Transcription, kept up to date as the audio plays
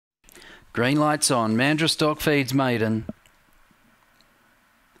Green lights on. Mandurah stock feeds maiden.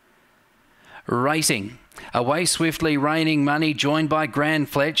 Racing. Away swiftly, Raining Money, joined by Grand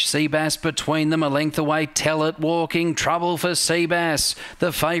Fletch. Seabass between them, a length away. Tell It Walking, trouble for Seabass.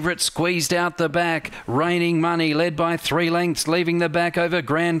 The favourite squeezed out the back. Raining Money led by 3 lengths, leaving the back over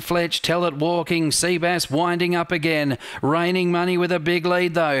Grand Fletch. Tell It Walking, Seabass winding up again. Raining Money with a big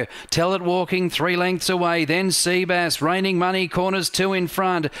lead though. Tell It Walking 3 lengths away, then Seabass. Raining Money corners 2 in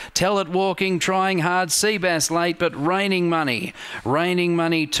front. Tell It Walking trying hard. Seabass late, but Raining Money. Raining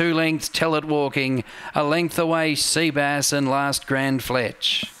Money 2 lengths. Tell It Walking a length away, Seabass, and last Grand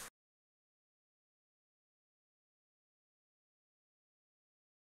Fletch.